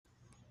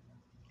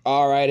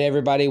All right,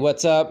 everybody,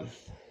 what's up?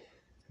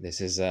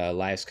 This is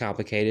Life's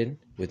Complicated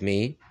with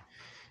me,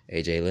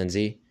 AJ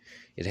Lindsay.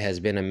 It has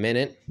been a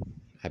minute.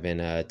 I've been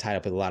tied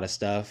up with a lot of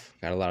stuff,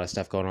 got a lot of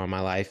stuff going on in my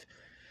life.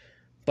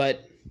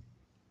 But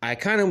I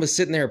kind of was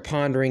sitting there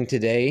pondering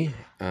today.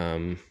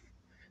 I've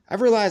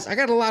realized I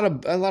got a lot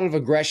of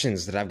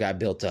aggressions that I've got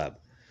built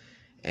up.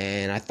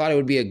 And I thought it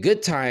would be a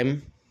good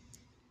time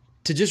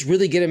to just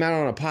really get them out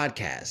on a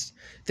podcast.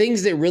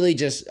 Things that really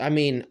just, I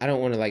don't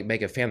want to like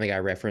make a Family Guy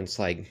reference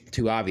like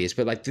too obvious,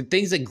 but like the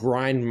things that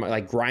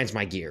grinds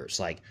my gears,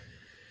 like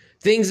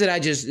things that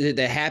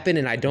that happen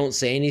and I don't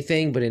say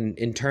anything, but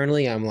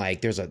internally I'm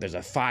like, there's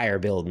a fire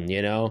building,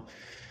 you know.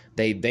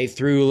 They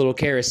threw a little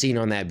kerosene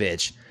on that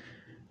bitch,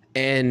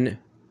 and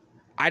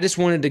I just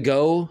wanted to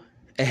go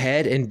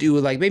ahead and do,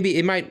 like, maybe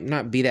it might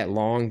not be that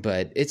long,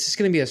 but it's just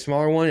going to be a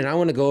smaller one, and I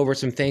want to go over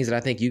some things that I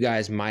think you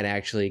guys might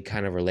actually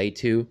kind of relate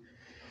to.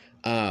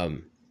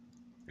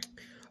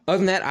 Other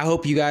than that, I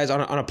hope you guys,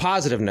 on a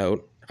positive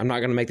note, I'm not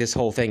going to make this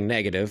whole thing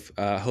negative.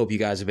 I hope you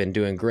guys have been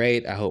doing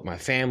great. I hope my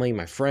family,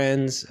 my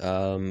friends,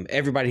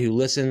 everybody who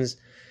listens,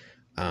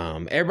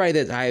 everybody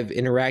that I've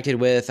interacted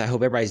with, I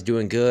hope everybody's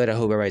doing good. I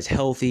hope everybody's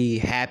healthy,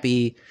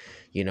 happy,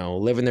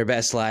 living their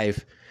best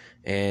life.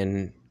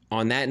 And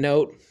on that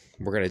note,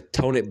 we're going to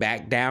tone it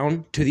back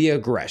down to the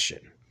aggression.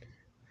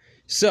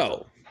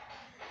 So,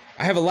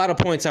 I have a lot of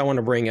points I want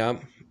to bring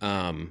up.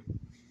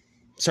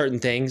 Certain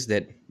things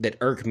that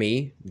irk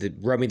me, that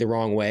rub me the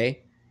wrong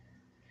way.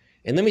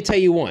 And let me tell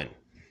you one.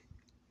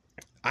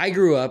 I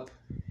grew up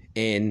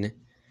in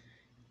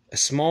a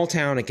small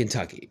town in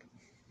Kentucky.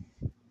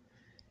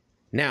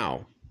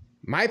 Now,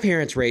 my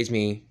parents raised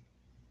me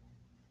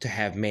to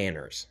have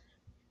manners.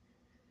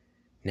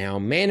 Now,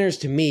 manners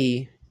to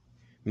me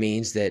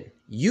means that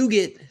you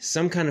get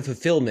some kind of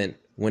fulfillment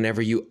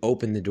whenever you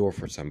open the door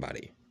for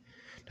somebody.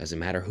 Doesn't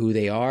matter who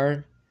they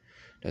are.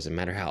 Doesn't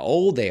matter how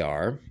old they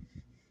are.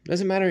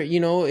 Doesn't matter,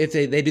 if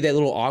they do that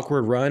little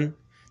awkward run.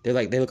 They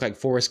look like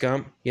Forrest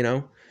Gump,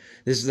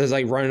 This is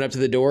like running up to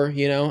the door,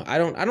 I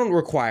don't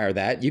require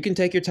that. You can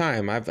take your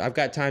time. I've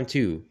got time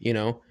too,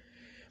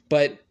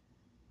 But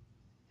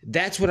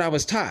that's what I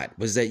was taught,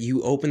 was that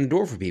you open the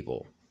door for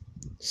people.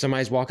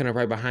 Somebody's walking up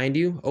right behind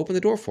you, open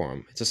the door for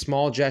them. It's a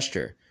small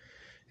gesture.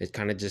 It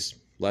kind of just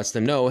lets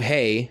them know,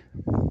 hey,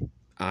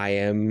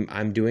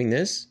 I'm doing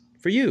this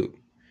for you.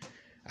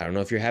 I don't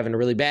know if you're having a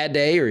really bad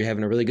day or you're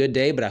having a really good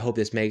day, but I hope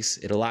this makes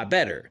it a lot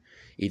better.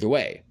 Either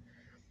way.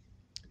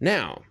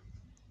 Now,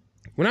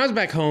 when I was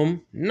back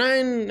home,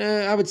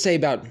 I would say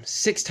about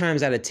 6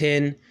 times out of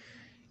 10,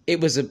 it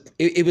was a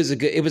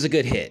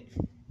good hit.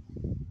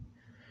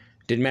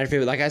 Didn't matter if it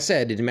was, like I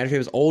said, didn't matter if it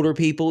was older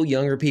people,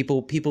 younger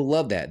people. People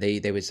loved that.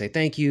 They would say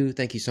thank you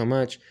so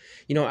much.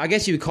 I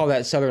guess you would call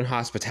that Southern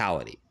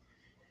hospitality.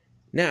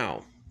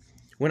 Now,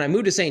 when I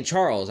moved to St.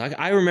 Charles,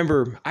 I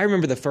remember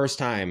the first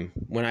time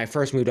when I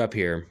first moved up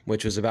here,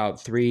 which was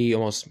about probably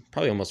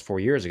almost 4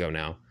 years ago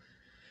now.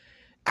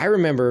 I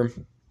remember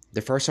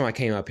the first time I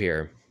came up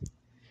here,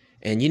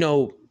 and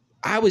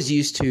I was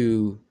used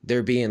to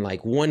there being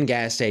like one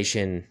gas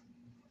station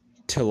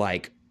to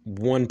like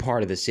one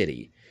part of the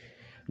city.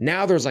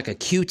 Now there's like a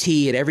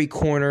QT at every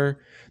corner.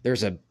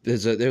 There's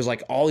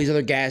like all these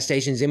other gas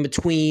stations in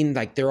between,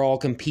 like they're all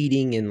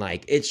competing, and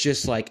like it's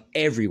just like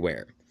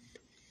everywhere.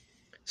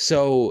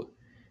 So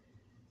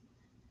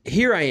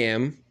here I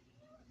am,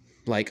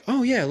 like,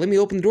 oh yeah, let me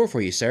open the door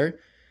for you, sir.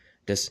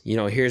 Just,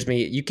 here's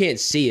me. You can't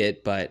see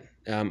it, but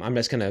I'm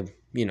just going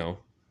to,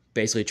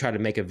 basically try to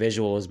make a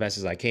visual as best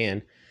as I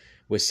can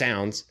with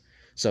sounds.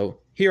 So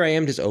here I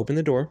am, just open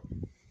the door.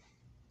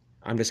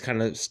 I'm just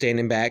kind of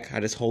standing back.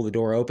 I just hold the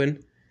door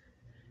open.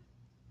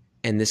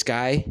 And this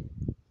guy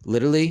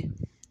literally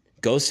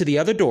goes to the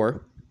other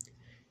door,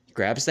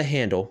 grabs the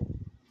handle,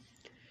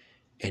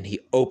 and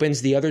he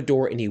opens the other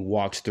door and he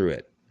walks through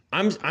it.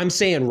 I'm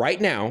saying right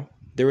now,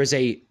 there is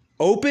a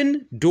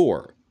open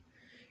door,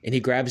 and he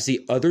grabs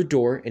the other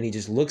door and he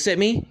just looks at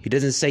me. He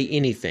doesn't say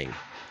anything.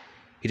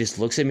 He just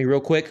looks at me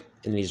real quick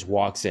and he just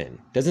walks in.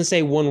 Doesn't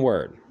say one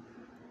word.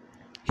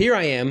 Here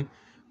I am,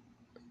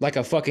 like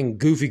a fucking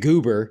goofy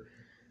goober,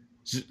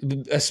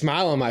 a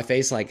smile on my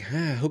face, like,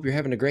 I hope you're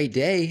having a great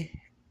day.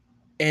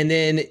 And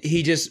then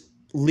he just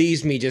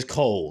leaves me just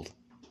cold.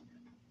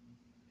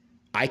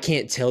 I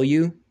can't tell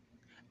you.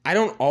 I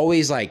don't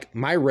always like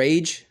my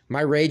rage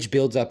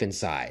builds up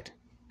inside.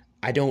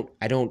 I don't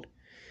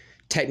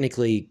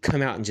technically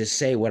come out and just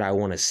say what I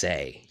want to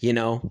say,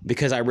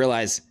 because I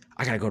realize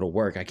I got to go to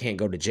work. I can't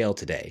go to jail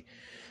today.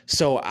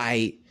 So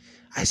I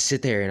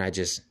sit there and I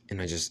just,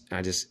 and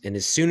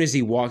as soon as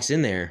he walks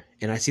in there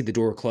and I see the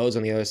door close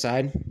on the other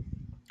side,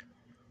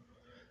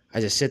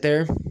 I just sit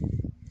there.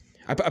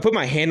 I put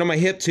my hand on my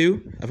hip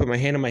too.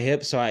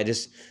 So I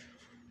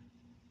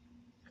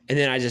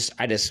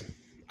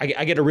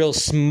get a real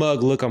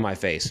smug look on my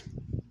face.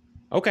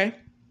 Okay.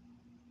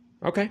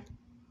 All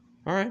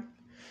right.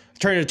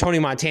 Turn to Tony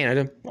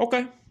Montana.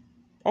 Okay.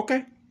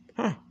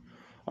 Huh.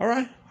 All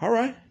right.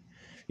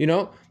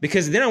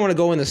 Because then I want to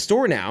go in the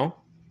store now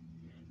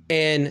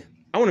and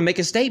I want to make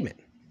a statement.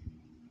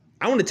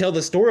 I want to tell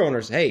the store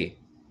owners, hey,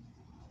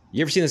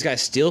 you ever seen this guy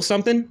steal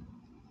something?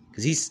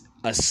 Because he's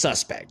a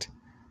suspect.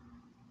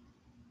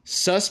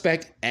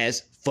 Suspect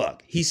as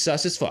fuck. He's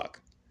sus as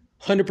fuck.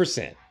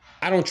 100%.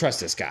 I don't trust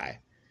this guy.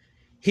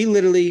 He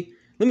literally,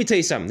 let me tell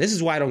you something. This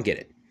is why I don't get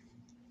it.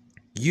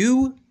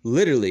 You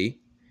literally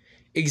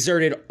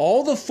exerted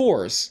all the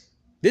force.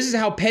 This is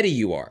how petty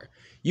you are.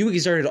 You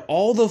exerted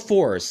all the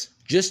force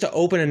just to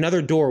open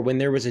another door when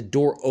there was a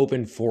door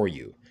open for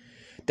you.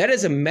 That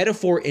is a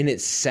metaphor in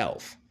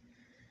itself.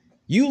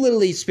 You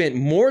literally spent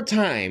more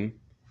time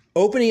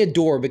opening a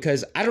door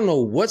because I don't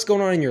know what's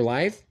going on in your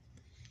life,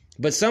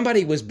 but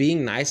somebody was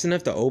being nice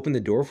enough to open the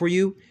door for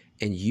you,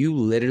 and you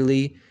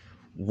literally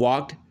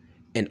walked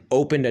and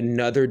opened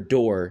another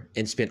door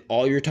and spent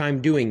all your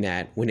time doing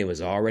that when it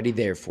was already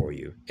there for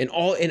you. And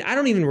I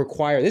don't even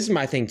require, this is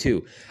my thing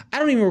too, I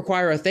don't even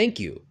require a thank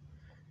you.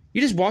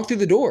 You just walk through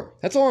the door.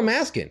 That's all I'm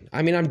asking.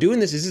 I mean, I'm doing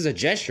this. This is a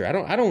gesture.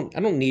 I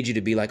don't need you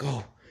to be like,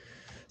 oh,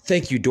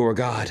 thank you, door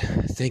God.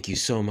 Thank you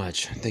so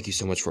much. Thank you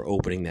so much for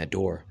opening that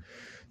door.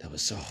 That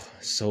was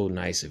so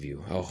nice of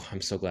you. Oh,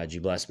 I'm so glad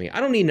you blessed me. I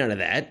don't need none of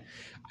that.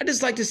 I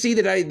just like to see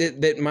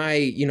that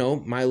my,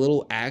 my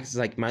little acts,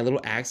 like my little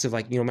acts of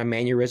like, my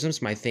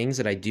mannerisms, my things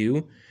that I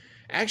do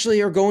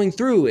actually are going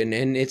through, and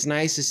it's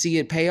nice to see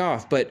it pay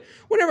off. But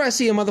whenever I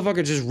see a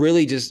motherfucker just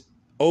really just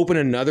open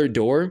another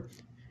door,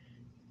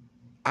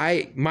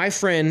 my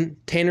friend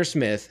Tanner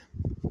Smith,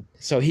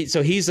 so he's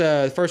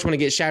the first one to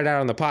get shouted out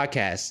on the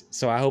podcast,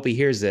 so I hope he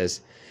hears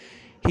this.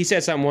 He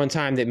said something one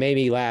time that made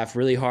me laugh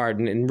really hard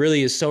and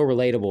really is so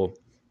relatable.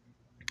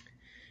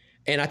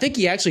 And I think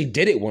he actually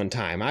did it one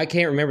time. I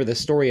can't remember the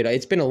story.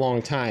 It's been a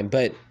long time.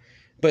 But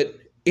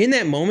in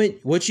that moment,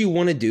 what you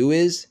want to do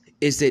is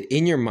that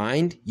in your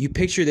mind, you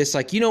picture this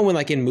like, when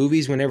like in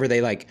movies, whenever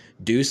they like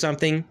do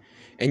something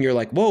and you're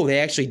like, whoa, they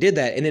actually did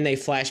that. And then they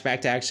flash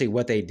back to actually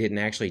what they didn't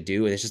actually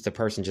do. And it's just the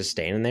person just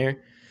standing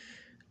there.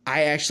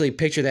 I actually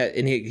picture that.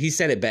 And he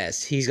said it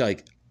best. He's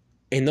like,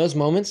 in those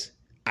moments,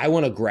 I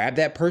want to grab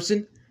that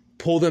person,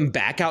 pull them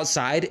back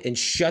outside and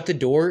shut the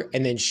door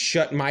and then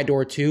shut my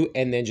door too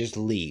and then just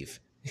leave.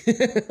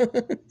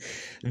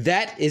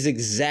 That is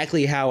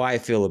exactly how I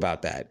feel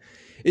about that.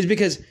 Is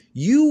because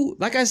you,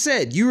 like I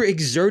said, you're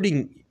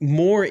exerting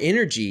more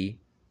energy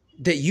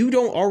that you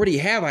don't already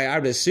have, I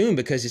would assume,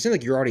 because it seems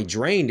like you're already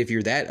drained if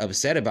you're that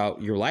upset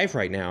about your life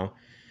right now,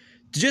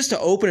 just to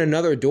open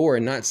another door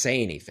and not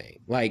say anything.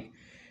 Like,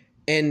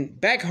 and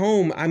back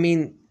home, I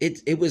mean,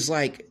 it was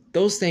like,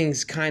 those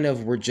things kind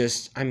of were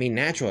just,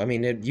 natural. I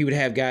mean, you would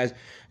have guys,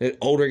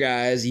 older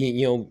guys,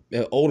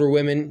 older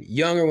women,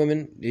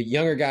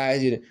 younger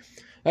guys.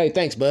 Hey,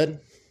 thanks, bud.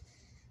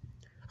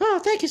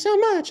 Oh, thank you so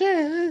much.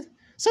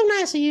 So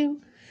nice of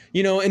you.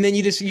 And then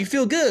you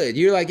feel good.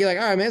 You're like, all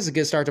right, man, that's a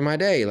good start to my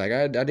day. Like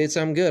I did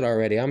something good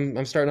already.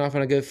 I'm starting off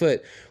on a good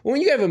foot. Well,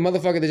 when you have a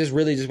motherfucker that just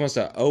really just wants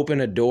to open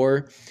a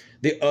door,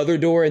 the other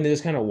door, and they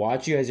just kind of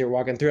watch you as you're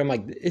walking through, I'm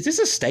like, is this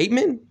a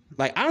statement?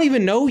 Like, I don't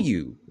even know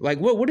you. Like,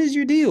 what is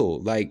your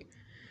deal? Like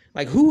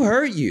who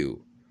hurt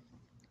you?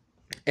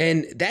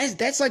 And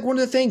that's like one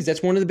of the things,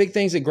 that's one of the big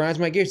things that grinds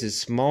my gears, is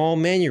small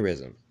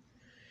mannerism.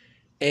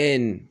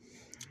 And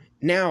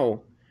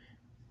now,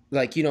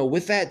 like,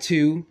 with that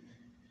too,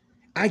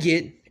 I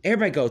get,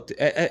 everybody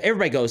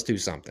goes through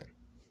something.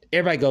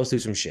 Everybody goes through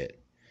some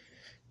shit.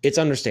 It's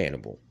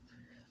understandable.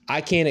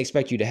 I can't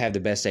expect you to have the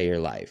best day of your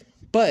life.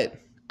 But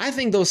I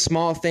think those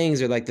small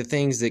things are like the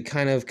things that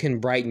kind of can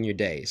brighten your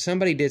day.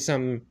 Somebody did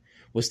something,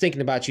 was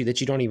thinking about you that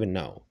you don't even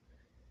know.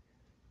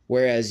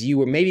 Whereas you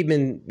were maybe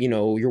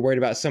you're worried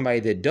about somebody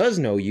that does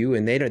know you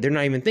and they're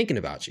not even thinking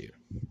about you.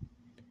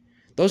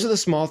 Those are the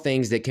small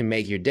things that can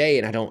make your day,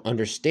 and I don't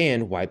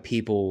understand why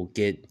people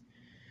get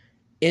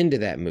into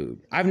that mood.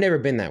 I've never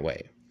been that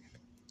way.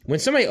 When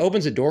somebody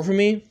opens a door for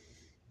me,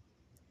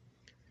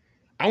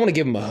 I want to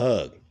give them a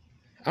hug.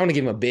 I want to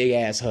give them a big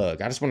ass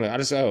hug.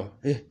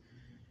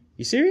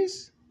 You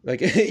serious? Like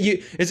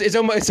it's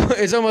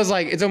almost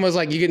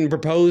like you're getting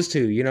proposed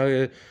to,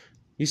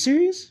 You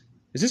serious?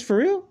 Is this for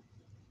real?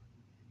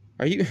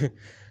 Are you?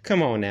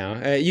 Come on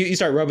now. You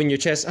start rubbing your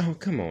chest. Oh,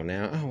 come on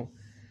now. Oh,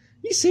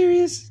 you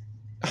serious?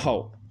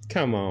 Oh,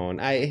 come on.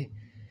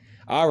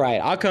 All right.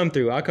 I'll come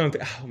through.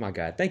 Oh my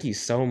God. Thank you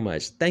so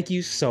much. Thank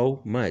you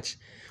so much.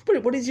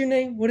 What is your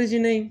name? What's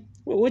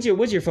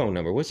your phone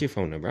number? What's your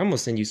phone number? I'm gonna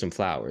send you some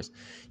flowers.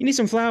 You need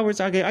some flowers?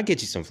 I'll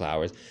get you some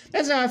flowers.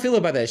 That's how I feel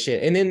about that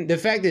shit. And then the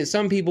fact that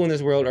some people in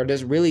this world are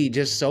just really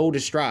just so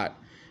distraught,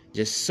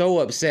 just so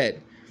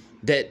upset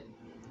that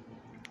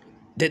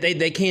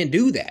they can't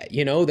do that.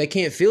 They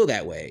can't feel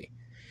that way.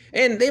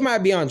 And they might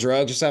be on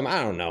drugs or something.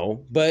 I don't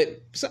know.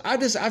 But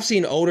I've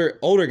seen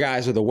older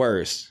guys are the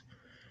worst.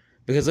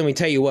 Because let me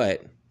tell you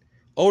what,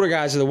 older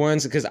guys are the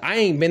ones, because I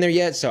ain't been there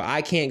yet, so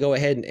I can't go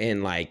ahead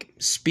and like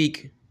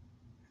speak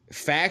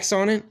facts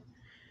on it.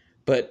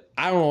 But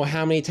I don't know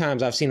how many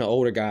times I've seen an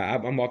older guy.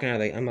 I'm walking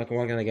out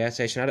of the gas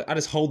station. I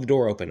just hold the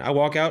door open. I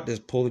walk out,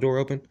 just pull the door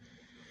open,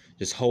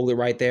 just hold it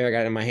right there. I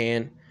got it in my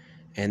hand,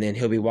 and then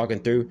he'll be walking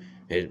through.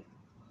 And,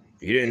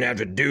 you didn't have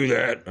to do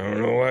that. I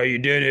don't know why you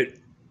did it.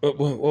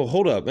 Well,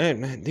 hold up,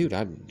 man, dude.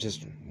 I'm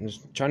just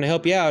trying to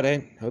help you out.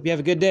 I hope you have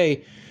a good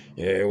day.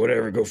 Yeah,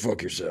 whatever. Go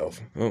fuck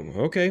yourself. Oh,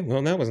 okay.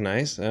 Well, that was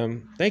nice.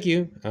 Thank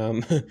you.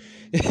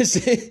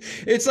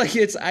 It's like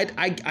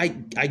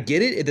I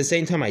get it. At the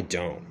same time, I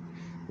don't.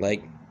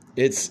 Like,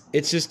 it's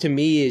just, to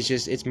me,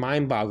 it's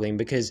mind boggling,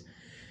 because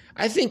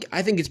I think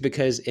it's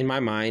because in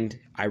my mind,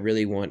 I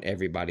really want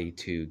everybody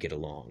to get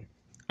along.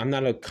 I'm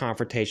not a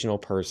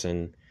confrontational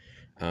person.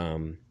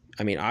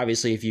 I mean,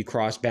 obviously, if you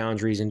cross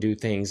boundaries and do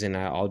things, and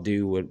I'll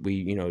do what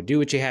do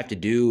what you have to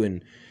do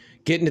and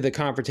get into the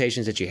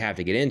confrontations that you have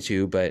to get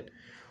into. But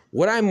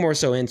what I'm more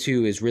so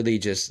into is really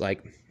just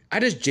like,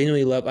 I just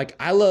genuinely love,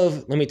 like,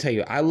 let me tell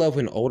you, I love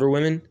when older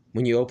women,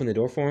 when you open the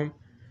door for them.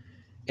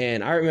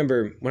 And I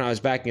remember when I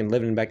was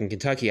living back in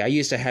Kentucky, I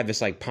used to have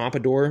this like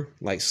pompadour,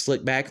 like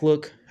slick back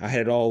look. I had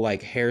it all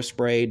like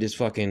hairspray, just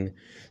fucking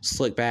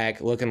slick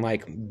back, looking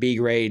like B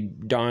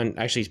grade Don,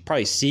 actually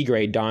probably C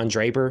grade Don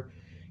Draper,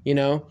 you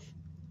know?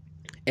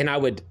 And I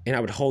would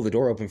hold the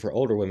door open for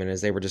older women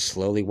as they were just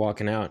slowly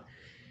walking out.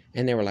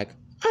 And they were like,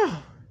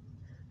 "Oh,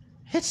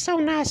 it's so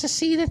nice to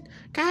see that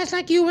guys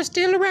like you are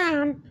still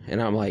around."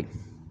 And I'm like,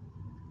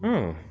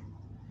 "Oh,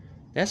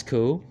 that's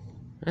cool.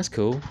 That's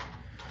cool.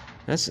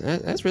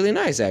 That's really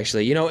nice,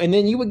 actually." You know, and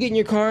then you would get in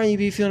your car and you'd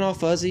be feeling all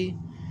fuzzy,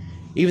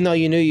 even though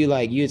you knew you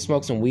had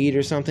smoked some weed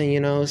or something, you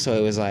know. So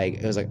it was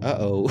like,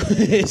 uh-oh.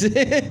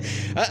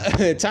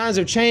 Times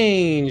have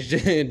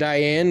changed,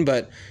 Diane,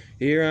 but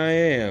here I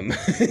am.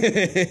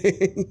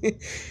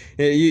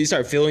 You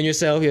start feeling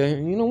yourself. You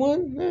know what?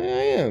 I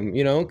am.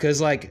 You know,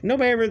 because like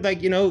nobody ever they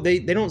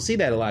don't see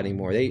that a lot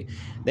anymore. They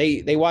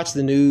watch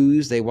the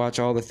news, they watch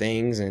all the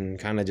things, and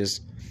kind of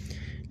just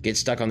get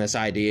stuck on this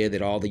idea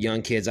that all the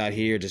young kids out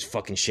here just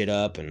fucking shit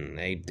up, and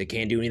they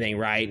can't do anything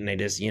right, and they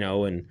just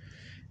and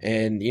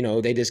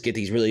they just get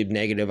these really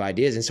negative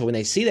ideas. And so when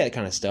they see that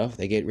kind of stuff,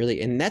 they get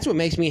really, and that's what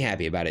makes me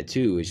happy about it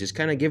too, is just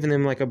kind of giving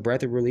them like a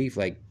breath of relief,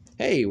 like,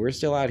 hey, we're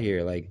still out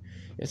here. Like,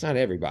 it's not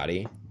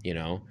everybody, you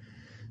know.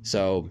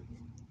 So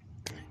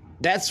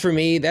that's for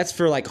me. That's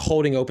for like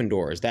holding open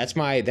doors. That's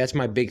my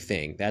big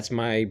thing. That's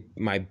my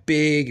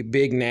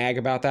big nag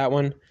about that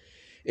one.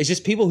 It's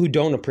just people who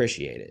don't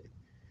appreciate it.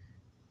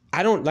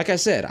 Like I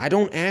said, I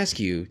don't ask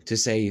you to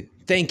say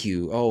thank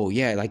you. Oh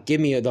yeah, like give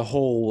me the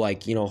whole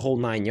whole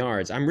 9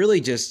 yards. I'm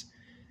really just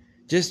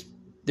there's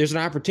an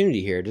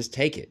opportunity here. Just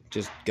take it.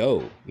 Just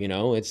go. You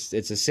know, it's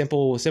a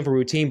simple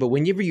routine. But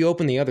whenever you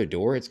open the other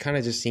door, it's kind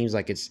of just seems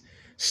like it's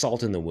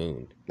salt in the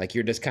wound. Like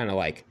you're just kind of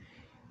like,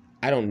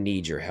 I don't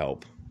need your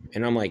help.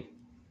 And I'm like,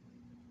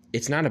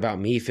 it's not about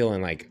me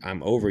feeling like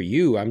I'm over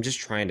you. I'm just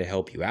trying to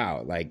help you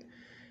out. Like,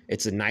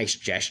 it's a nice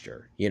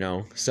gesture, you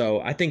know?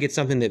 So I think it's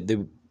something that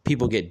the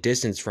people get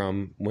distance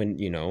from when,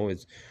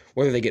 it's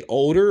whether they get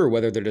older or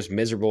whether they're just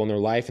miserable in their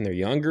life and they're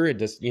younger. It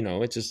just,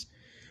 it's just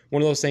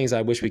one of those things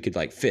I wish we could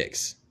like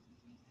fix.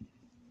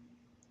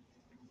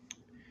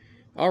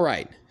 All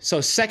right.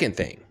 So second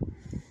thing,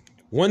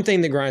 one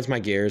thing that grinds my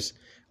gears,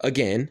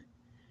 again,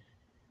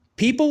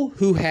 people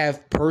who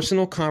have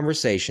personal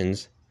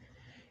conversations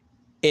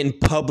in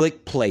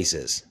public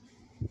places.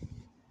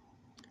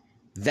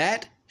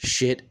 That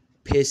shit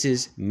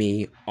pisses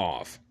me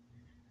off.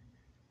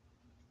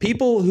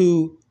 People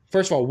who,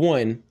 first of all,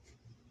 one,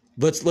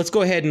 let's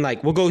go ahead and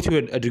we'll go to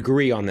a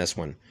degree on this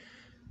one.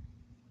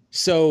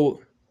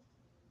 So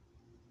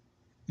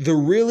the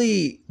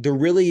really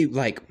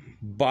like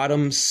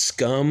bottom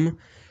scum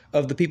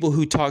of the people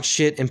who talk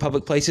shit in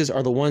public places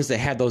are the ones that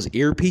have those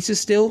earpieces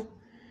still.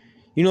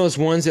 You know, those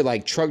ones that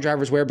like truck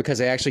drivers wear because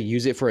they actually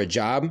use it for a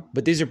job.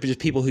 But these are just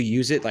people who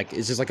use it like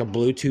it's just like a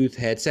Bluetooth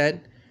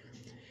headset.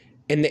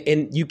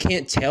 And you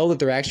can't tell that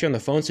they're actually on the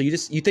phone. So you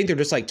think they're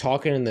just like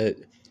talking in the...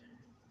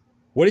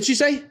 What did she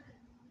say?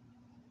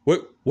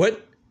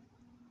 What?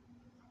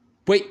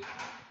 Wait.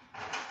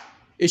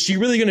 Is she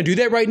really going to do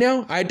that right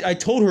now? I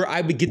told her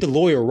I would get the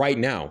lawyer right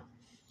now.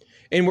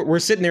 And we're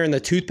sitting there in the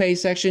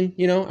toothpaste section,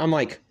 I'm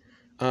like,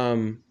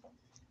 and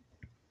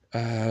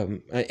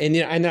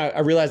I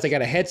realized I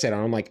got a headset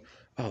on. I'm like,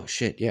 oh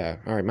shit, yeah,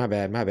 all right, my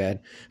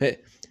bad.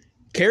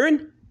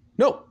 Karen,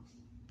 no.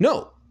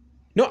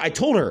 I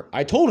told her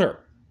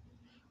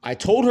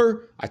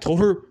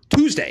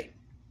Tuesday.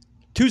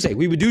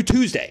 We would do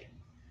Tuesday.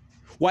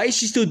 Why is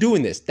she still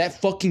doing this? That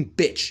fucking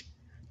bitch.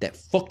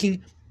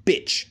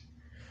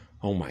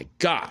 Oh my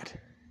god.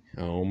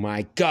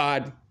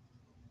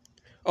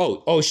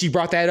 Oh, she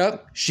brought that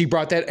up?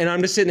 And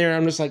I'm just sitting there and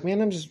I'm just like,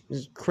 man, I'm just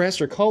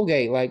Crest or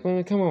Colgate. Like,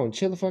 man, come on,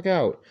 chill the fuck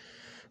out.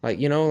 Like,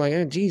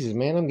 oh, Jesus,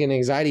 man, I'm getting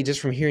anxiety just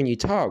from hearing you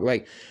talk.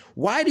 Like,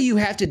 why do you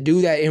have to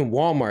do that in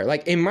Walmart?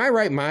 Like, in my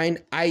right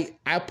mind, I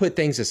put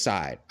things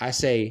aside. I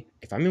say,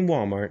 if I'm in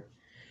Walmart,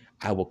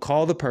 I will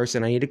call the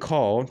person I need to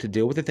call to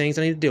deal with the things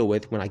I need to deal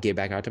with when I get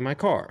back out to my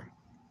car.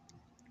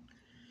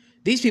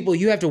 These people,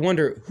 you have to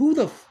wonder, who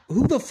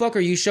the fuck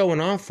are you showing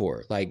off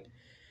for? Like,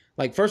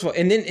 first of all,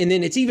 and then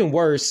it's even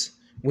worse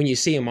when you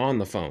see them on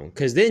the phone,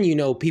 because then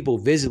people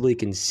visibly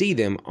can see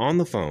them on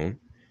the phone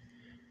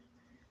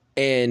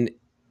and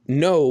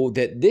know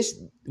that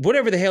this,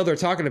 whatever the hell they're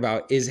talking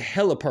about, is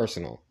hella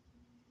personal.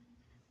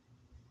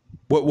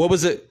 What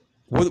was it?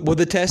 What did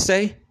the test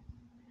say?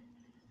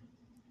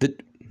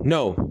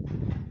 No,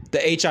 the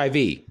HIV.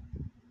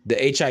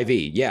 The HIV,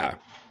 yeah.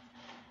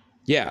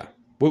 Yeah.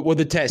 What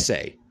did the test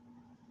say?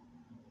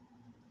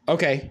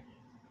 Okay.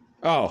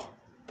 Oh.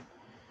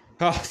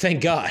 Oh,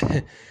 thank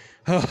God.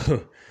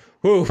 Oh,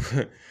 whew.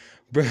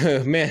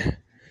 Man.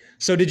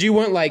 So did you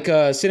want like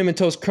Cinnamon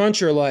Toast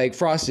Crunch or like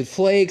Frosted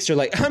Flakes or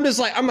like, I'm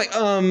like,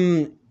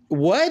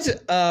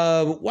 what?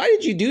 Why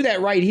did you do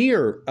that right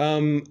here?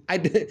 I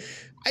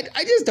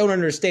just don't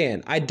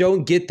understand. I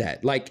don't get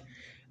that. Like,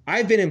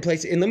 I've been in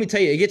places, and let me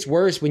tell you, it gets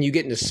worse when you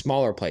get into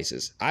smaller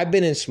places. I've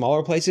been in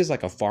smaller places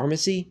like a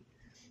pharmacy,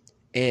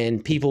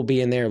 and people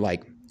being there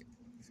like,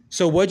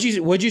 so what'd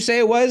you say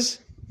it was?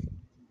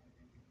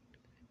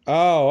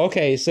 Oh,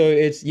 okay. So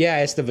it's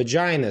the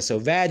vagina. So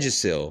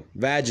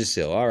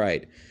Vagisil. All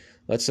right.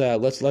 Let's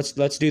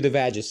do the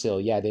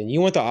Vagisil. Yeah. Then you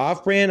want the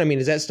off brand? I mean,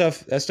 does that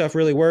stuff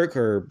really work?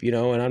 Or,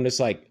 and I'm just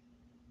like,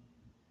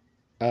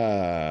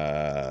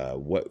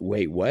 what?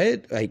 Wait,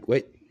 what? Like,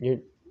 what?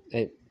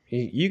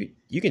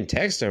 You can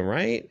text them,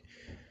 right?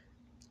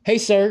 Hey,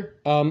 sir.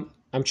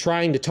 I'm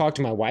trying to talk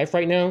to my wife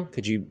right now.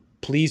 Could you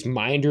please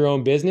mind your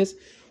own business?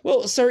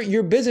 Well, sir,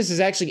 your business is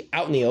actually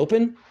out in the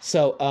open.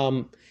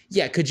 So,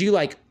 yeah, could you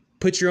like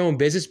put your own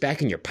business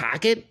back in your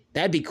pocket?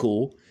 That'd be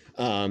cool.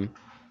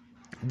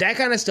 That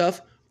kind of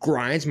stuff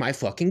grinds my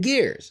fucking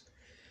gears.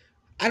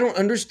 I don't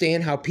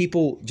understand how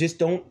people just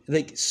don't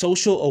like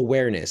social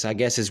awareness, I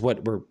guess is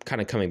what we're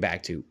kind of coming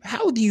back to.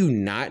 How do you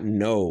not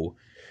know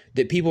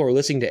that people are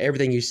listening to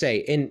everything you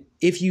say? And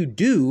if you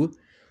do,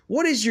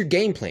 what is your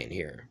game plan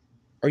here?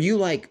 Are you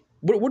like,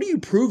 what are you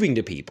proving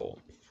to people?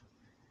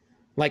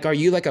 Like, are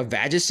you like a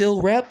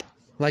Vagisil rep?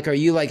 Like, are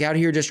you like out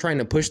here just trying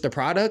to push the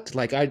product?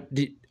 Like,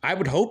 I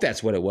would hope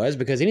that's what it was,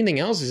 because anything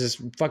else is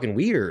just fucking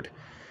weird.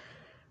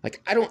 Like,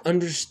 I don't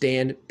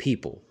understand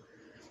people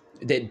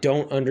that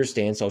don't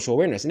understand social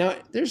awareness. Now,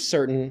 there's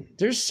certain,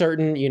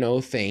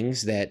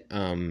 things that,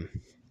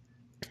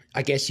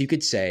 I guess you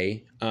could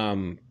say,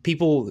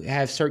 people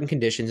have certain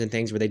conditions and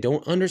things where they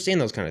don't understand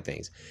those kind of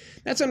things.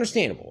 That's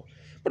understandable.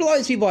 But a lot of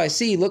these people I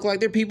see look like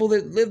they're people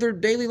that live their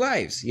daily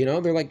lives.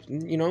 They're like,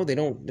 they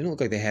don't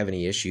look like they have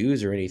any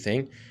issues or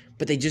anything,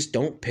 but they just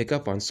don't pick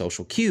up on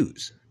social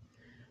cues.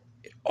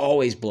 It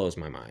always blows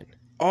my mind.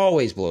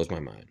 Always blows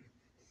my mind.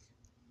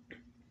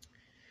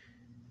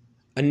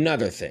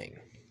 Another thing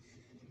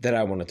that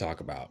I want to talk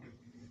about.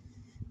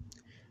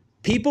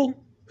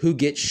 People who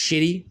get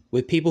shitty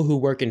with people who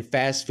work in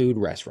fast food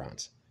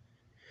restaurants.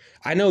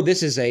 I know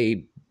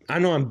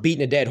I'm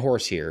beating a dead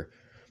horse here,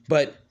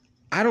 but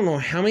I don't know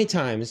how many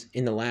times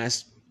in the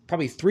last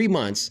probably 3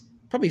 months,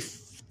 probably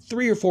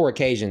 3 or 4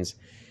 occasions,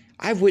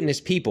 I've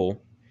witnessed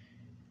people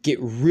get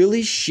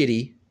really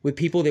shitty with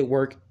people that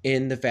work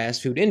in the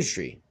fast food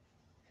industry.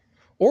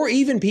 Or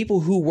even people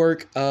who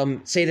work,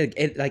 say,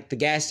 at like the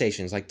gas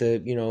stations, like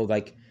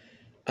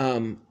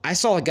I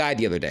saw a guy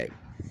the other day.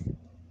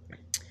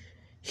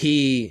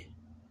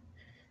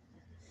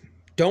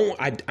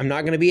 I'm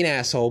not going to be an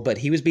asshole, but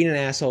he was being an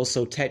asshole,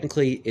 so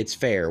technically it's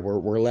fair.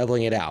 We're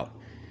leveling it out.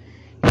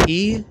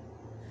 He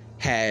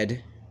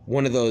had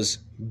one of those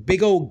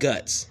big old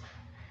guts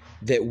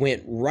that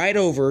went right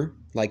over,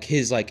 like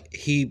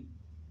he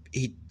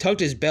tucked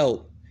his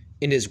belt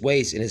in his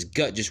waist and his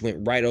gut just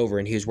went right over,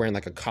 and he was wearing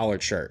like a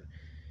collared shirt.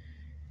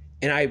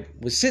 And I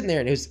was sitting there,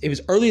 and it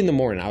was early in the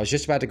morning. I was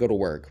just about to go to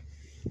work.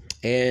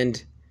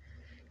 And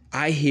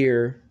I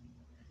hear,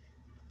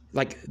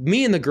 like,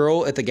 me and the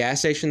girl at the gas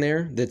station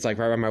there that's like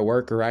right by my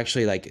work are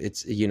actually like,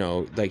 it's,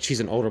 like she's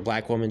an older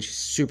black woman. She's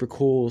super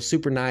cool,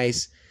 super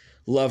nice.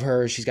 Love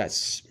her. She's got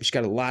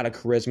a lot of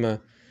charisma,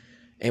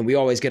 and we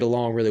always get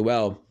along really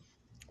well.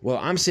 Well,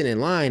 I'm sitting in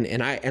line,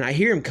 and I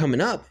hear him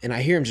coming up, and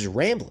I hear him just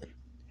rambling,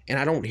 and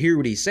I don't hear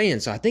what he's saying,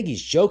 so I think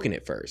he's joking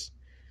at first.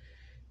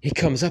 He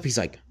comes up, he's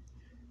like,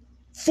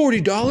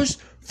 $40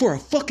 for a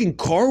fucking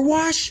car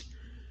wash?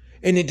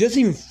 And it doesn't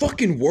even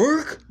fucking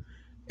work?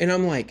 And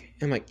I'm like,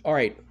 all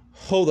right,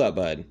 hold up,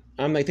 bud.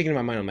 I'm like thinking in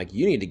my mind, I'm like,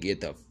 you need to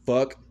get the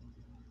fuck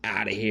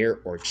out of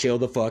here or chill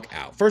the fuck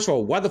out. First of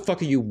all, why the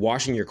fuck are you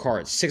washing your car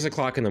at 6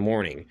 o'clock in the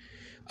morning?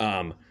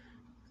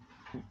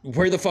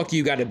 Where the fuck do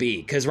you got to be?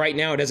 Because right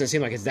now it doesn't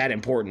seem like it's that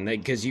important,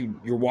 because you're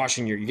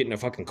getting a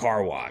fucking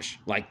car wash.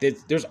 Like,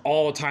 there's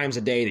all times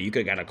a day that you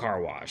could have got a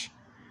car wash.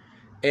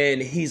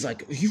 And he's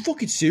like, are you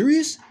fucking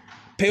serious?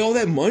 Pay all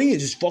that money and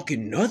just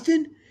fucking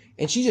nothing?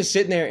 And she's just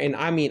sitting there, and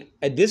I mean,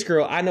 this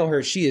girl, I know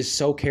her, she is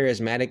so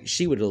charismatic.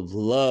 She would have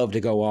loved to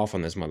go off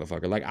on this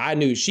motherfucker. Like, I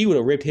knew she would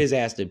have ripped his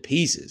ass to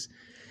pieces.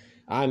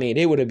 I mean,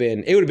 it would have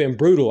been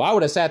brutal. I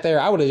would have sat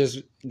there, I would have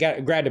just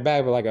grabbed a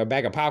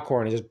bag of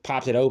popcorn and just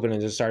popped it open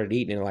and just started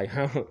eating it. Like,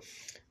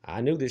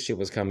 I knew this shit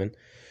was coming.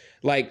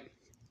 Like,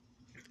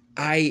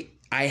 I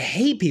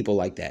hate people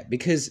like that,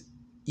 because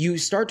you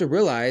start to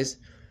realize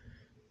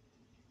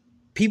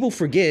people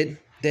forget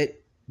that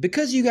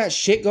because you got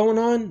shit going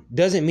on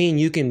doesn't mean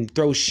you can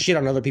throw shit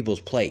on other people's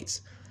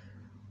plates.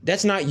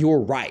 That's not your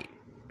right.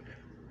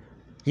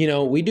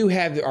 We do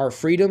have our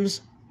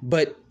freedoms,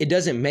 but it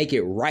doesn't make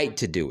it right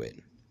to do it.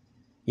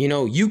 You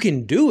know, you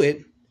can do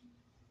it,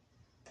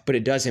 but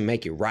it doesn't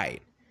make it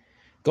right.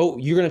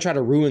 You're going to try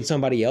to ruin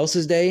somebody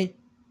else's day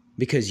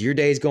because your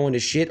day's going to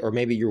shit, or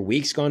maybe your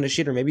week's gone to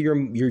shit, or maybe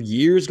your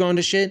year's gone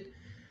to shit.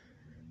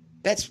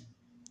 That's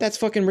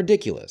fucking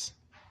ridiculous.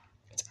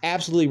 It's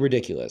absolutely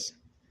ridiculous.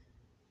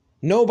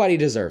 Nobody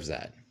deserves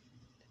that.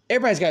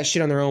 Everybody's got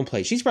shit on their own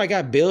plate. She's probably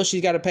got bills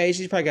she's got to pay.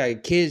 She's probably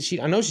got kids.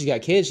 I know she's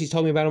got kids. She's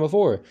told me about them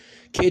before.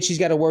 Kids she's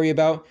got to worry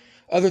about.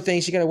 Other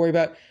things she got to worry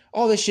about.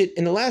 All this shit.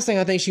 And the last thing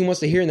I think she wants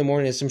to hear in the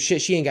morning is some shit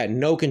she ain't got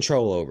no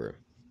control over.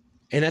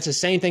 And that's the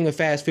same thing with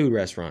fast food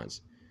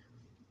restaurants.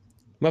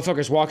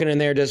 Motherfuckers walking in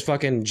there just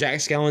fucking Jack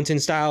Skellington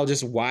style,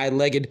 just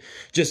wide-legged.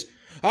 Just,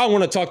 I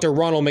want to talk to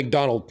Ronald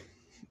McDonald.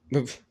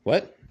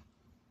 What?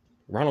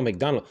 Ronald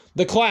McDonald?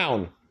 The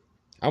clown.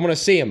 I want to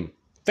see him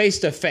face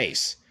to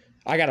face.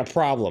 I got a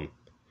problem.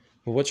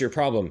 Well, what's your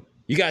problem?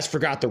 You guys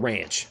forgot the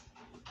ranch.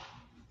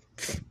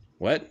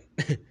 What?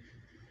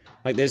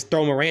 Like, just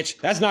throw him a ranch?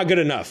 That's not good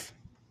enough.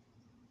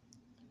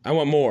 I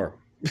want more.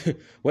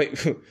 Wait,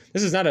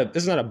 this is not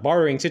a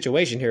bartering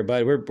situation here,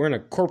 bud. We're in a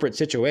corporate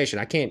situation.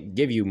 I can't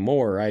give you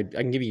more. I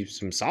can give you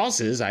some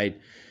sauces. No.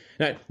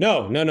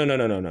 I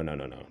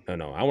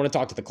want to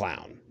talk to the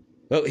clown.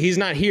 Well, he's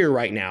not here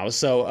right now,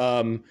 so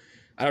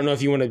I don't know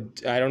if you want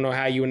to. I don't know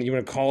how you want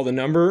to call the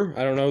number.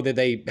 I don't know that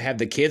they have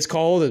the kids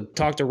call to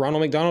talk to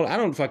Ronald McDonald. I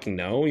don't fucking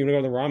know. You want to go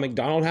to the Ronald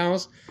McDonald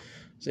house,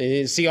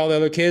 see all the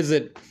other kids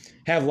that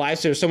have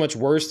lives that are so much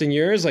worse than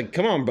yours. Like,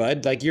 come on,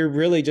 bud. Like, you're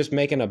really just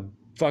making a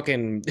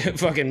fucking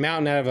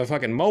mountain out of a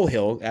fucking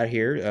molehill out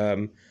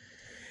here.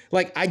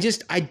 Like, I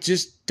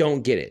just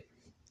don't get it.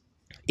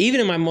 Even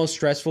in my most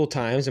stressful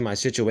times, in my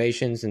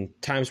situations, and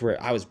times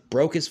where I was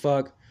broke as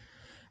fuck,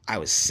 I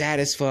was sad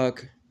as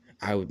fuck,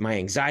 my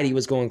anxiety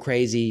was going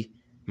crazy,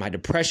 my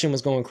depression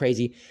was going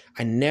crazy,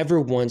 I never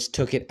once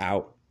took it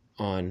out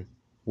on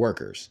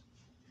workers.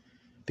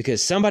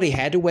 Because somebody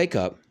had to wake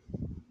up,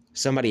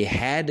 somebody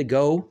had to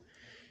go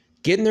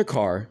get in their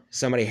car,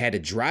 somebody had to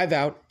drive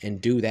out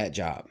and do that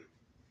job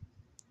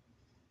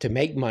to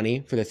make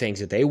money for the things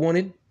that they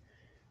wanted.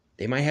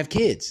 They might have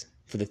kids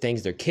for the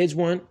things their kids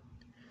want,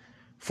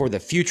 for the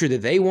future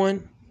that they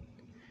want.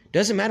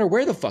 Doesn't matter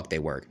where the fuck they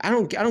work. I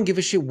don't give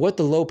a shit what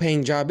the low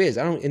paying job is.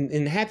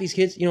 And half these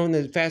kids, you know, in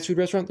the fast food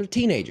restaurant, they're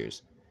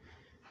teenagers.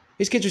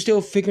 These kids are still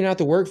figuring out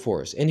the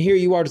workforce. And here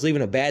you are just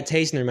leaving a bad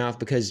taste in their mouth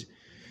because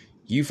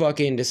you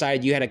fucking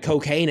decided you had a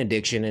cocaine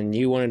addiction and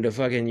you wanted to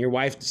fucking, your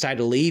wife decided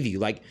to leave you.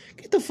 Like,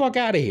 get the fuck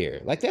out of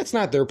here. Like, that's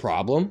not their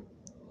problem.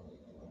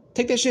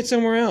 Take that shit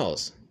somewhere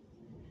else.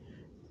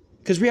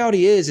 Because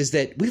reality is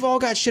that we've all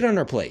got shit on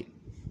our plate.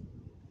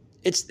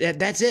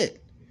 That's it.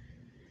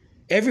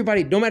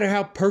 Everybody, no matter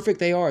how perfect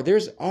they are,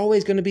 there's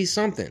always going to be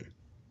something.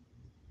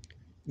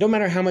 No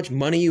matter how much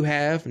money you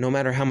have, no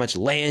matter how much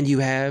land you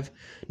have,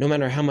 no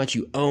matter how much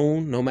you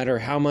own, no matter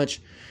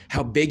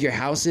how big your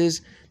house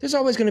is, there's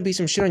always going to be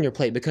some shit on your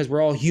plate because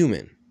we're all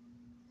human.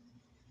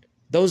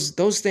 Those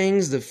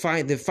things, the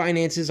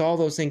finances, all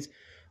those things,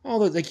 all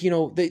those, like, you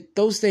know,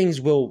 those things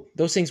will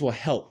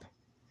help.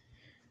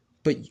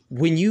 But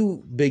when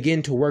you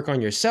begin to work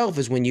on yourself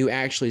is when you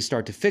actually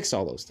start to fix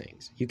all those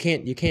things. You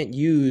can't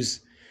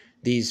use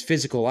these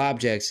physical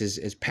objects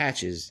as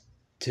patches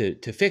to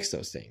fix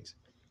those things.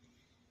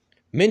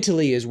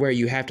 Mentally is where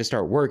you have to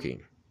start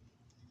working.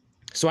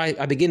 So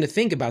I begin to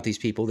think about these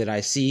people that I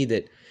see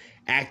that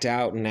act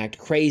out and act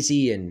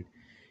crazy and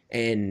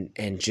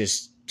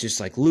just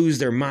like lose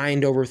their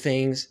mind over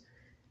things.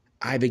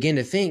 I begin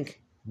to think,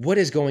 what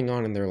is going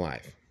on in their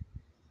life?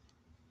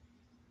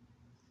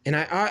 And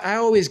I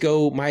always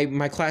go,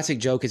 my classic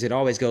joke is it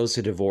always goes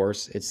to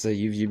divorce. It's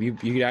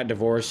you got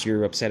divorced,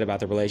 you're upset about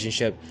the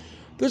relationship.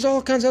 But there's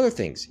all kinds of other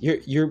things.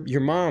 Your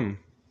mom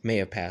may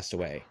have passed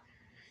away.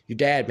 Your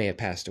dad may have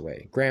passed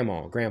away.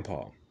 Grandma,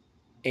 grandpa,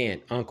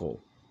 aunt,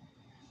 uncle,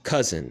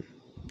 cousin.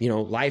 You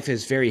know, life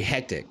is very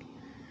hectic.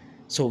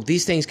 So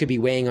these things could be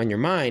weighing on your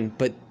mind.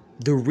 But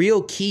the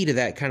real key to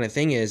that kind of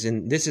thing is,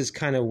 and this is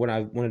kind of what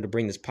I wanted to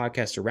bring this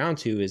podcast around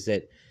to, is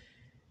that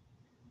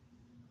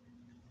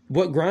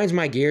what grinds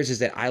my gears is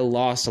that I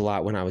lost a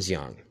lot when I was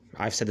young.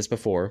 I've said this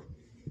before.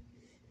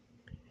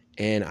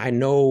 And I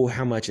know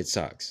how much it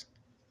sucks.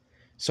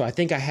 So I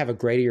think I have a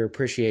greater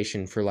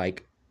appreciation for,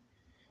 like,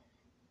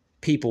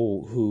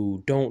 people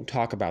who don't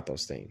talk about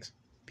those things.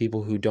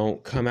 People who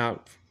don't come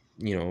out,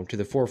 you know, to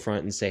the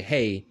forefront and say,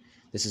 hey,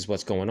 this is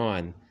what's going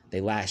on.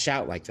 They lash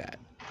out like that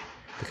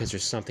because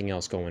there's something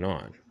else going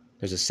on.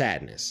 There's a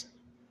sadness.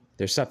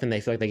 There's something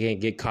they feel like they can't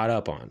get caught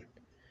up on.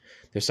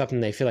 There's something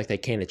they feel like they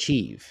can't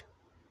achieve.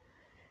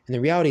 And the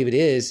reality of it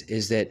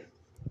is that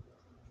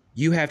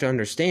you have to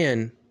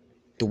understand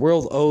the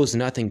world owes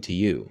nothing to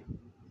you.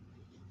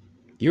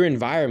 Your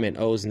environment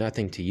owes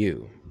nothing to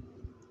you.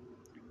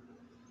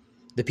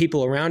 The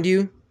people around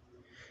you,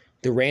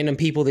 the random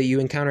people that you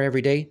encounter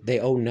every day, they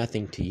owe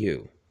nothing to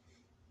you.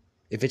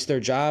 If it's their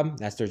job,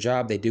 that's their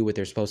job. They do what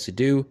they're supposed to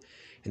do,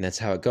 and that's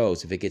how it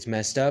goes. If it gets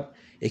messed up,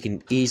 it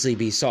can easily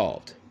be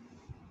solved.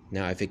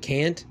 Now, if it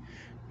can't,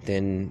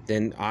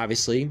 then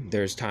obviously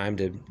there's time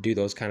to do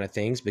those kind of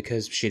things,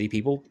 because shitty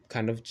people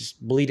kind of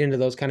just bleed into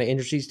those kind of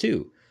industries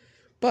too.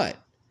 But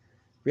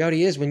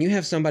reality is, when you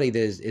have somebody that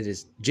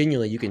is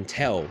genuinely, you can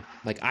tell,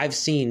 like I've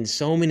seen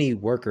so many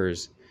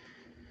workers,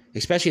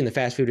 especially in the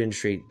fast food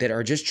industry, that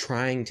are just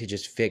trying to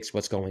just fix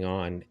what's going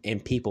on,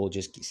 and people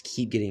just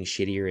keep getting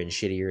shittier and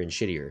shittier and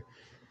shittier.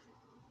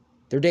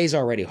 Their day's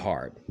already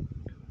hard.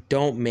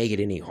 Don't make it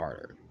any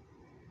harder.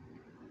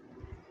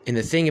 And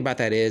the thing about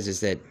that is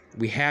that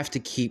we have to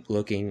keep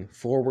looking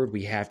forward.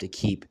 We have to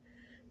keep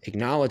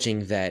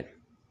acknowledging that,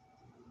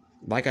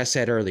 like I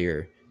said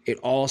earlier, it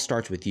all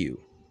starts with you.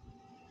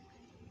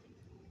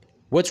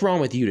 What's wrong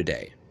with you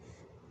today?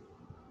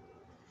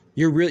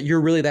 You're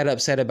really that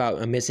upset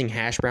about a missing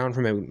hash brown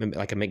from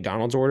a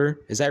McDonald's order?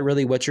 Is that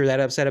really what you're that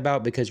upset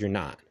about? Because you're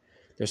not.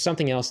 There's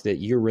something else that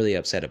you're really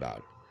upset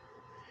about.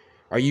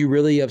 Are you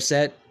really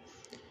upset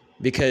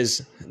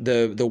because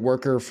the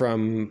worker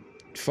from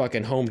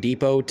fucking Home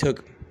Depot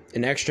took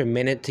an extra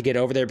minute to get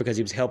over there because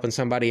he was helping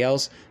somebody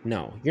else?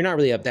 No, you're not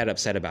really that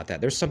upset about that.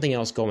 There's something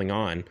else going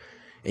on,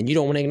 and you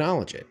don't want to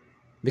acknowledge it,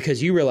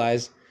 because you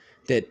realize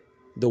that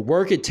the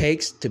work it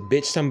takes to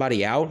bitch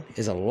somebody out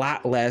is a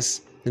lot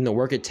less than the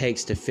work it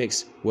takes to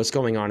fix what's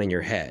going on in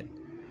your head,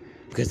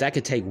 because that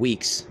could take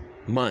weeks,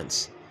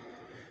 months.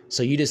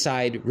 So you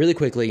decide really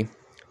quickly,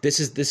 this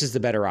is the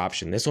better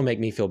option. This will make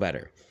me feel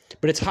better.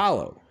 But it's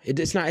hollow.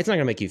 It's not going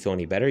to make you feel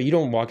any better. You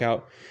don't walk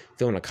out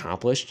feeling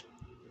accomplished.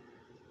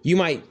 You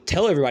might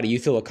tell everybody you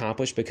feel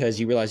accomplished because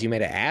you realize you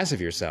made an ass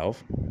of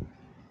yourself.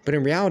 But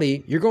in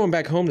reality, you're going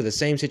back home to the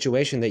same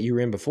situation that you were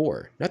in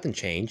before. Nothing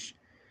changed.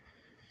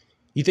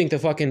 You think the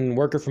fucking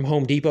worker from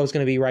Home Depot is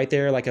going to be right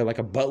there like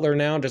a butler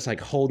now, just like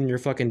holding your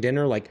fucking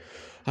dinner? Like,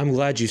 I'm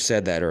glad you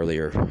said that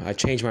earlier. I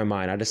changed my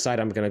mind. I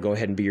decided I'm going to go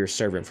ahead and be your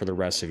servant for the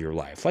rest of your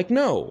life. Like,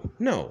 no.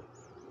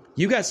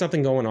 You got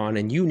something going on,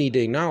 and you need to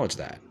acknowledge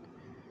that.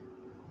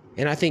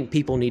 And I think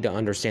people need to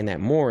understand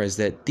that more, is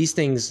that these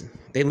things,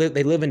 they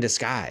live in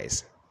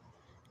disguise.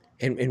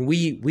 And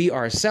we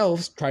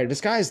ourselves try to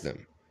disguise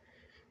them.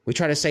 We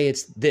try to say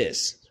it's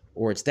this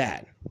or it's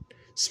that.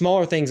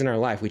 Smaller things in our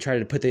life, we try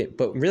to put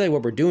but really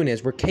what we're doing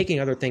is we're caking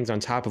other things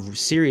on top of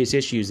serious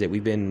issues that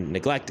we've been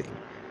neglecting.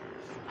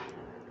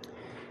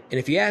 And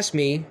if you ask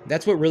me,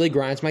 that's what really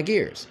grinds my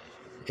gears,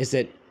 is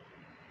that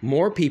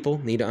more people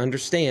need to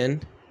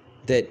understand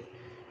that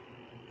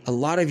a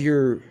lot of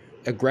your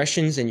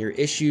aggressions and your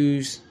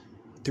issues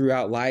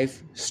throughout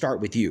life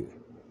start with you.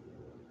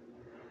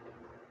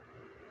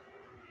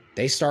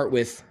 They start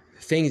with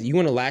things you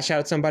want to lash out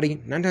at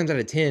somebody. 9 times out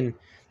of 10,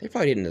 they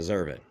probably didn't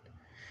deserve it.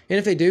 And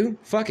if they do,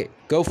 fuck it,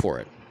 go for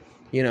it.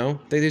 You know,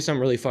 they do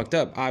something really fucked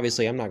up.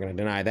 Obviously, I'm not going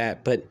to deny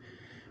that. But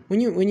when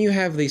you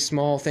have these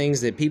small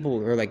things that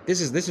people are like,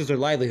 this is their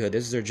livelihood,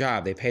 this is their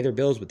job, they pay their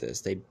bills with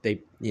this, they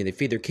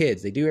feed their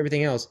kids, they do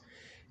everything else,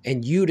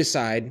 and you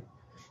decide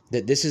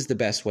that this is the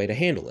best way to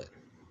handle it.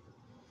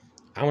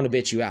 I want to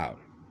bitch you out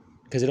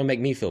because it'll make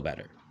me feel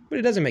better. But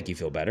it doesn't make you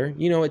feel better.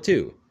 You know it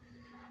too.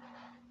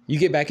 You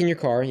get back in your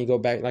car and you go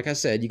back, like I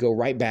said, you go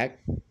right back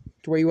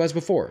to where you was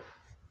before.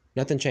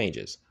 Nothing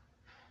changes.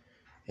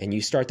 And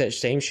you start that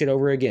same shit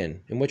over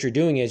again. And what you're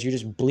doing is you're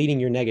just bleeding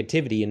your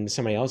negativity into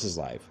somebody else's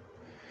life.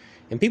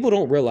 And people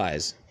don't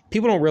realize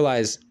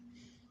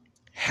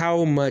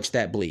how much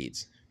that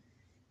bleeds.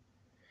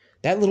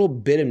 That little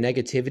bit of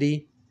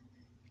negativity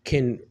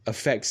can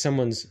affect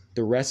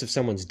the rest of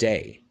someone's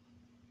day.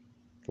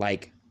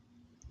 Like,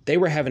 they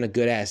were having a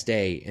good ass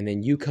day, and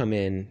then you come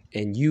in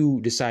and you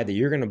decide that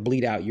you're going to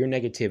bleed out your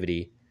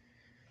negativity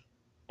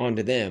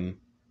onto them,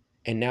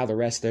 and now the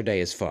rest of their day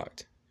is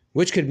fucked.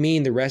 Which could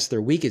mean the rest of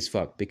their week is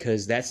fucked,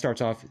 because that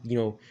starts off,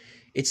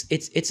 it's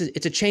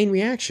a chain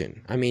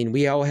reaction. I mean,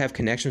 we all have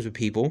connections with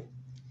people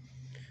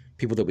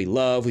that we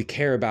love, we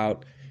care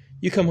about.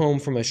 You come home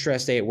from a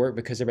stressed day at work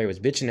because everybody was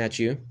bitching at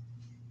you.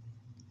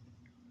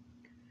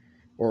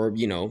 Or,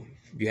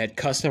 you had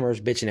customers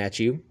bitching at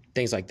you,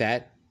 things like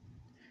that.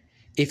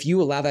 If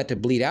you allow that to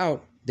bleed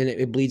out, then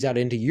it bleeds out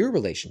into your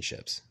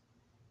relationships.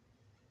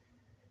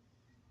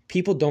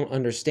 People don't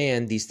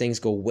understand these things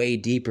go way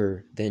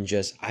deeper than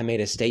just, I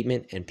made a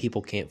statement and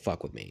people can't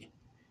fuck with me.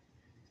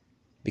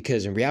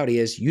 Because in reality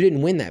is, you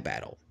didn't win that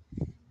battle.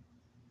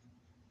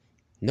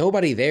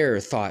 Nobody there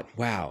thought,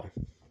 wow,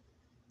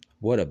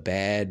 what a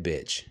bad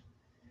bitch.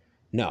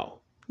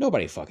 No,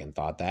 nobody fucking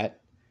thought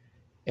that.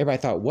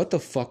 Everybody thought, what the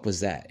fuck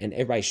was that? And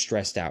everybody's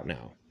stressed out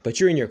now. But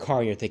you're in your car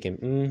and you're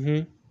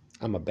thinking,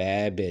 I'm a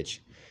bad bitch.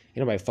 Ain't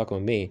nobody fucking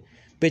with me.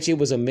 Bitch, it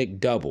was a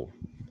McDouble.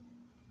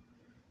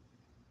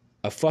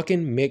 A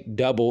fucking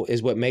McDouble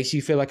is what makes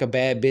you feel like a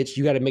bad bitch.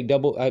 You got a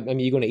McDouble. I mean,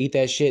 you're going to eat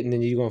that shit and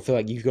then you're going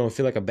to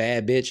feel like a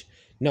bad bitch.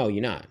 No,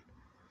 you're not.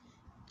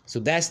 So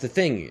that's the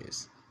thing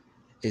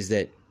is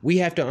that we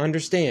have to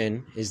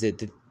understand is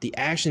that the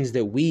actions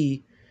that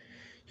we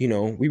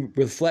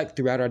reflect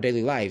throughout our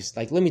daily lives.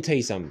 Like, let me tell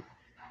you something.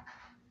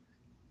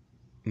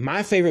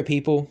 My favorite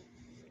people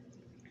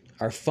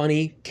are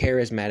funny,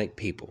 charismatic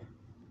people.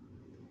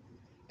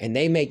 And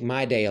they make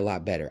my day a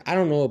lot better. I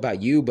don't know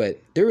about you,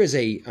 but there is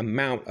a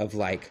amount of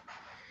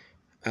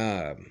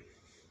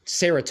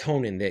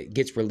serotonin that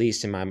gets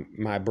released in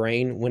my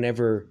brain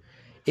whenever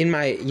in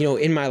my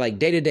like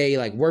day-to-day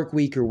like work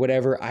week or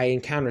whatever, I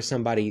encounter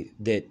somebody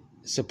that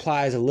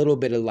supplies a little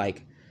bit of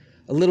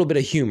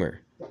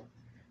humor,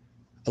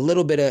 a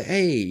little bit of,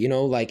 hey,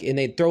 like, and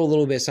they throw a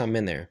little bit of something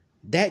in there.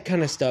 That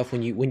kind of stuff,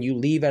 when you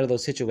leave out of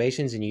those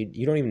situations and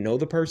you don't even know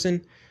the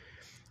person,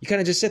 you kind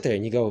of just sit there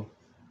and you go,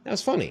 that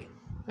was funny.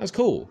 That was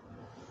cool.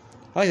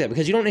 I like that,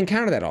 because you don't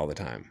encounter that all the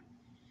time.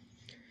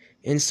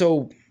 And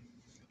so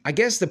I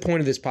guess the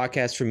point of this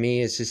podcast for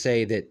me is to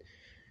say that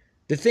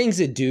the things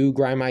that do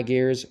grind my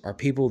gears are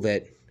people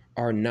that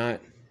are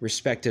not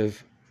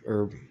respective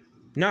or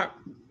not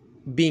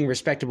being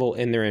respectable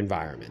in their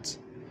environments.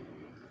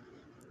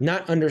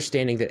 Not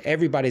understanding that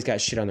everybody's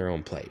got shit on their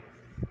own plate.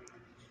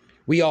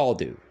 We all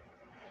do.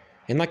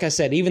 And like I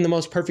said, even the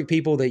most perfect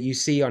people that you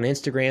see on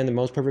Instagram, the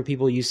most perfect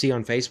people you see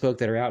on Facebook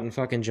that are out in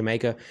fucking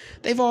Jamaica,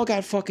 they've all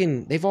got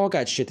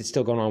shit that's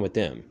still going on with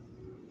them.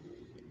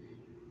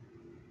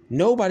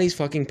 Nobody's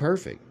fucking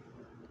perfect.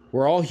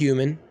 We're all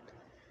human.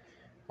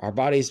 Our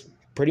bodies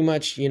pretty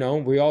much,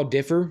 we all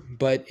differ,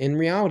 but in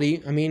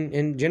reality, I mean,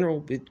 in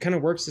general, it kind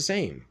of works the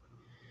same.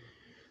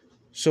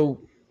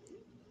 So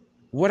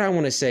what I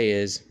want to say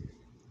is,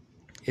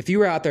 if you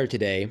were out there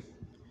today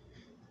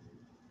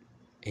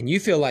and you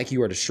feel like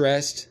you are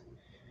distressed,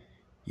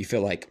 you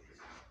feel like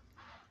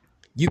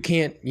you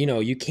can't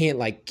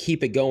like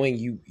keep it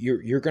going,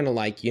 you're going to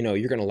like,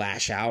 you're going to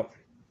lash out.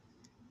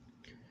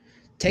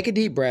 Take a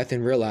deep breath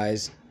and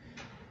realize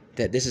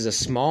that this is a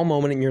small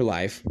moment in your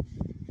life.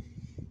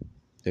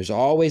 There's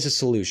always a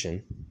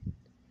solution.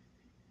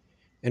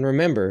 And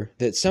remember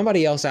that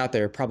somebody else out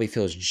there probably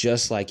feels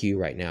just like you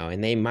right now,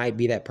 and they might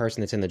be that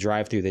person that's in the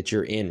drive-thru that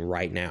you're in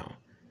right now.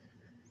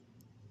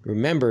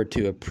 Remember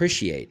to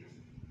appreciate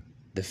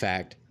the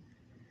fact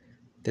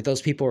that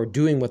those people are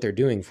doing what they're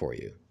doing for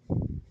you.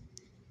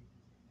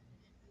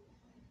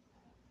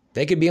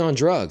 They could be on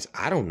drugs.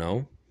 I don't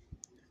know.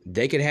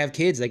 They could have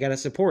kids they got to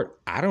support.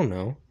 I don't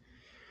know.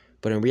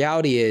 But in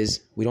reality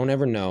is, we don't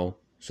ever know.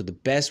 So the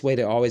best way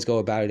to always go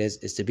about it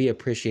is to be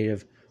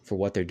appreciative for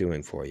what they're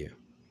doing for you.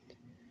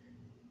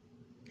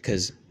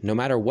 Because no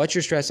matter what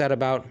you're stressed out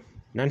about,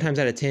 9 times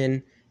out of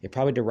 10, it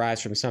probably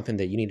derives from something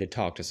that you need to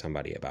talk to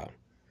somebody about.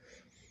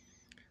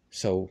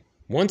 So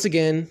once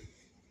again,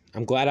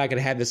 I'm glad I could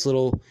have this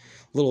little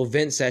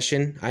vent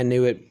session. I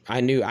knew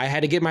I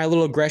had to get my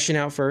little aggression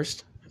out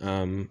first,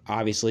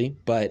 obviously,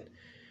 but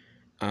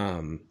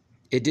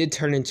it did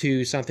turn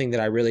into something that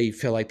I really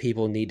feel like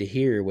people need to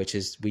hear, which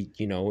is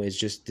is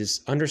just this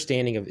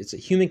understanding of, it's a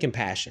human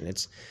compassion.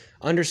 It's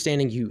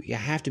understanding you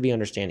have to be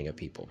understanding of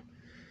people.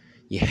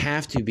 You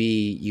have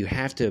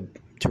to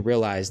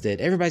realize that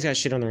everybody's got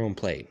shit on their own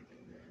plate.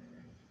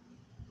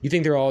 You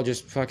think they're all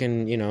just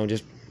fucking,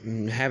 just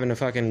having a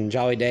fucking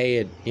jolly day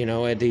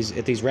at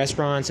these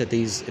restaurants, at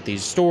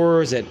these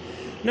stores,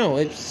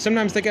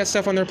 sometimes they got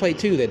stuff on their plate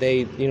too that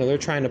they're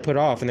trying to put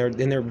off, and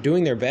they're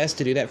doing their best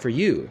to do that for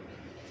you.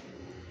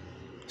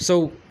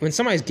 So when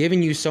somebody's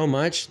giving you so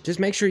much, just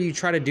make sure you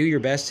try to do your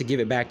best to give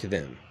it back to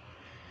them.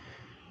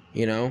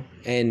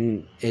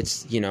 And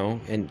it's,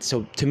 and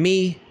so to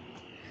me,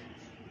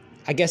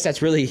 I guess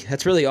that's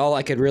really all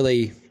I could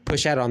really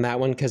push out on that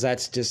one, because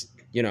that's just,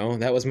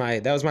 that was my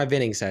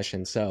venting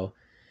session. So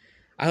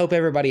I hope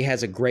everybody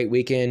has a great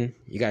weekend.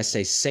 You guys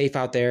stay safe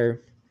out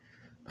there.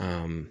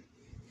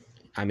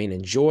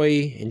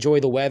 Enjoy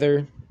the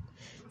weather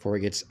before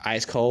it gets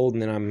ice cold,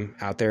 and then I'm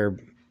out there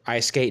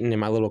ice skating in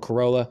my little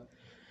Corolla.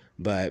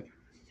 But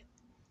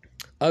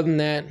other than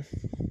that,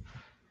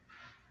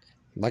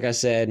 like I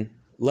said,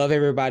 love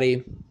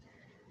everybody.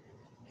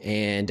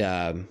 And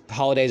the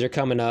holidays are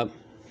coming up,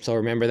 so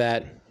remember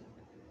that.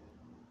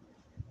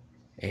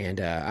 And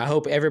I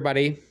hope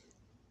everybody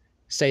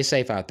stays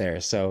safe out there.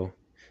 So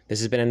this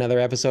has been another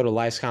episode of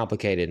Life's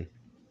Complicated.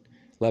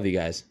 Love you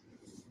guys.